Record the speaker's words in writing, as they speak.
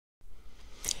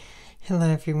Hello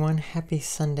everyone, happy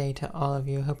Sunday to all of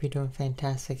you. Hope you're doing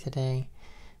fantastic today.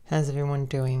 How's everyone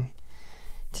doing?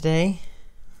 Today,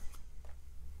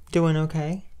 doing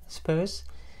okay, I suppose.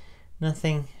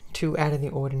 Nothing too out of the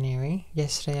ordinary.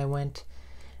 Yesterday I went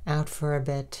out for a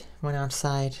bit, went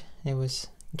outside. It was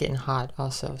getting hot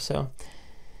also, so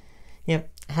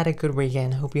yep, had a good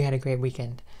weekend. Hope you had a great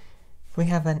weekend. We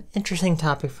have an interesting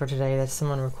topic for today that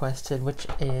someone requested, which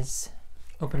is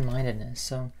open-mindedness.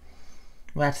 So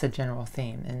that's the general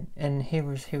theme, and here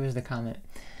was the comment.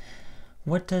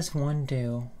 What does one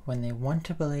do when they want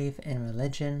to believe in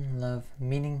religion, love,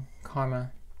 meaning,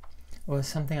 karma, or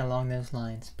something along those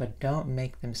lines, but can't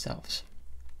make themselves,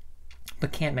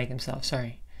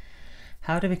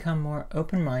 How to become more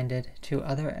open-minded to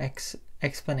other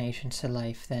explanations to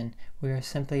life than we are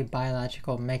simply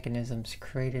biological mechanisms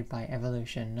created by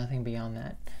evolution, nothing beyond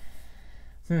that.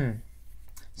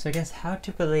 So I guess how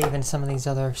to believe in some of these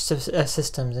other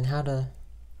systems and how to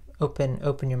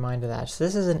open your mind to that. So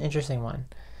this is an interesting one,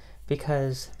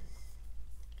 because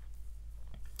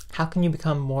how can you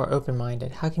become more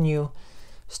open-minded? How can you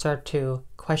start to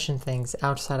question things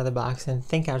outside of the box and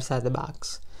think outside the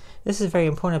box? This is very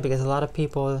important because a lot of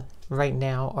people right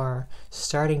now are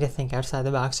starting to think outside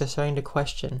the box. They're starting to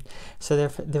question. So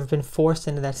they've been forced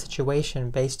into that situation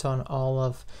based on all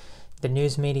of the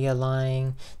news media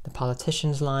lying, the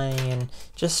politicians lying, and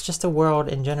just the world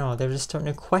in general. They're just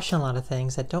starting to question a lot of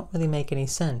things that don't really make any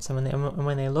sense. And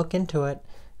when they look into it,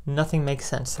 nothing makes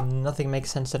sense. Nothing makes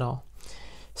sense at all.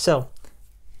 So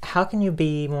how can you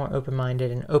be more open-minded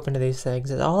and open to these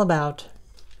things? It's all about,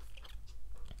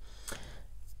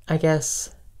 I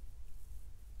guess,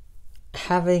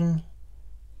 having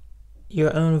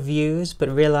your own views, but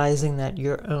realizing that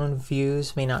your own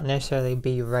views may not necessarily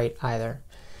be right either.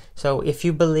 So let's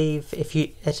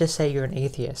just say you're an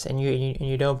atheist and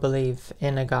you don't believe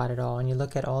in a God at all, and you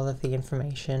look at all of the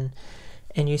information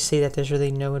and you see that there's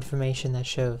really no information that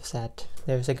shows that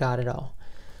there's a God at all.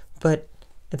 But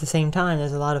at the same time,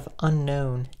 there's a lot of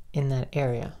unknown in that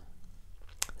area.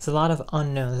 There's a lot of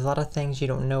unknown. There's a lot of things you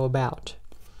don't know about.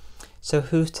 So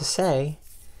who's to say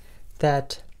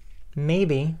that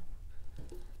maybe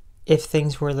if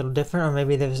things were a little different, or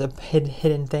maybe there's a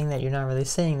hidden thing that you're not really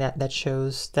seeing that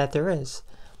shows that there is.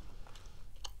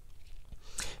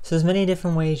 So there's many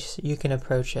different ways you can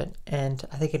approach it, and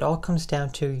I think it all comes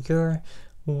down to your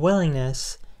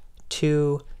willingness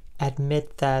to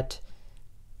admit that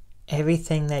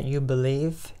everything that you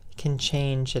believe can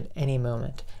change at any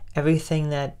moment.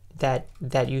 Everything that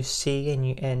you see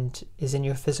and is in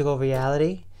your physical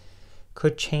reality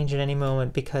could change at any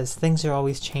moment, because things are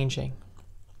always changing.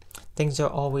 Things are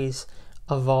always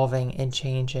evolving and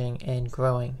changing and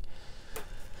growing.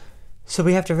 So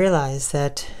we have to realize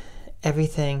that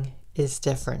everything is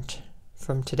different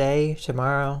from today,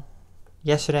 tomorrow,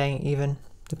 yesterday, even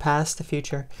the past, the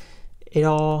future. It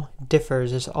all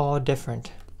differs. It's all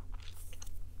different.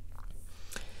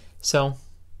 So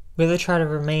really try to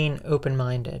remain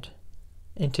open-minded.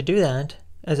 And to do that,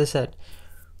 as I said,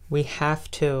 we have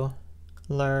to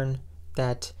learn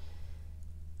that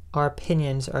our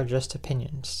opinions are just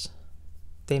opinions.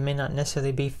 They may not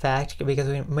necessarily be fact, because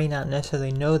we may not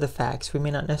necessarily know the facts. We may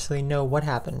not necessarily know what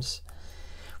happens.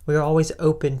 We are always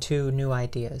open to new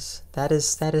ideas. That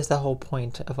is the whole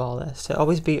point of all this. To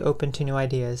always be open to new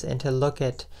ideas and to look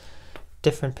at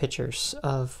different pictures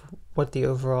of what the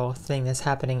overall thing that's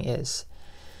happening is.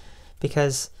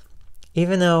 Because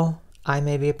even though I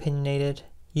may be opinionated,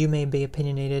 you may be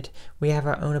opinionated, we have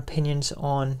our own opinions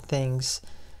on things.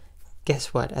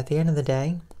 Guess what? At the end of the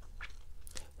day,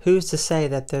 who's to say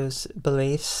that those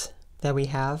beliefs that we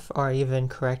have are even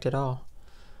correct at all?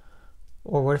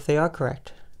 Or what if they are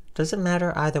correct? Doesn't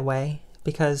matter either way,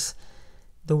 because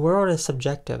the world is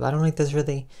subjective. I don't think there's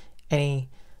really any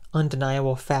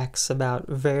undeniable facts about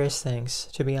various things,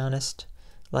 to be honest.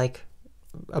 Like,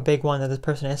 a big one that this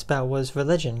person asked about was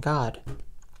religion, God.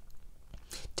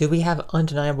 Do we have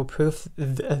undeniable proof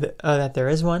that there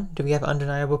is one? Do we have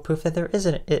undeniable proof that there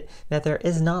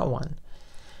is not one?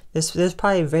 There's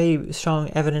probably very strong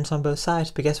evidence on both sides,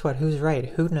 but guess what? Who's right?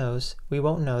 Who knows? We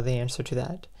won't know the answer to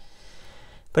that.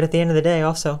 But at the end of the day,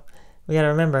 also, we got to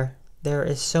remember, there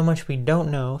is so much we don't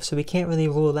know, so we can't really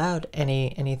rule out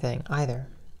anything either.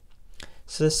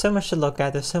 So there's so much to look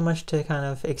at. There's so much to kind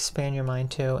of expand your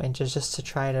mind to, and just to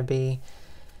try to be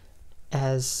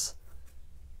as,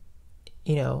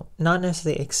 not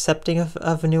necessarily accepting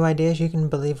of new ideas. You can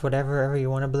believe whatever you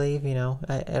want to believe,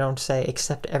 I don't say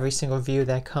accept every single view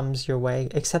that comes your way.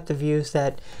 Accept the views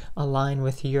that align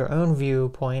with your own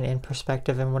viewpoint and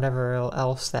perspective and whatever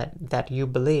else that you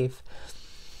believe.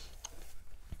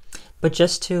 But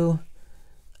just to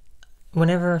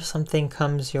whenever something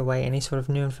comes your way, any sort of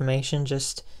new information,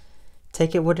 just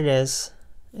take it what it is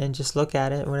and just look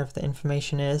at it, whatever the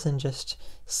information is, and just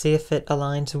see if it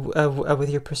aligns with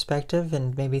your perspective,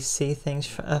 and maybe see things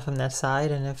from that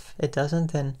side. And if it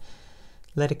doesn't, then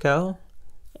let it go.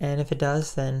 And if it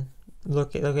does, then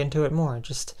look into it more.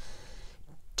 Just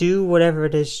do whatever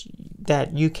it is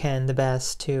that you can the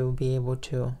best to be able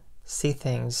to see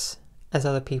things as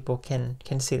other people can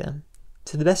see them,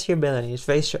 to the best of your ability. It's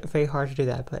very hard to do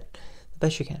that, but the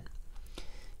best you can.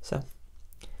 So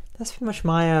that's pretty much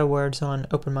my words on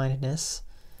open-mindedness.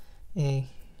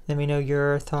 Let me know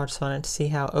your thoughts on it, see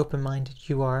how open-minded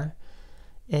you are,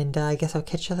 and I guess I'll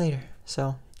catch you later.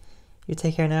 So you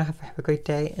take care now, have a great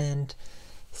day, and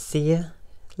see you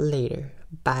later.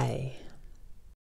 Bye.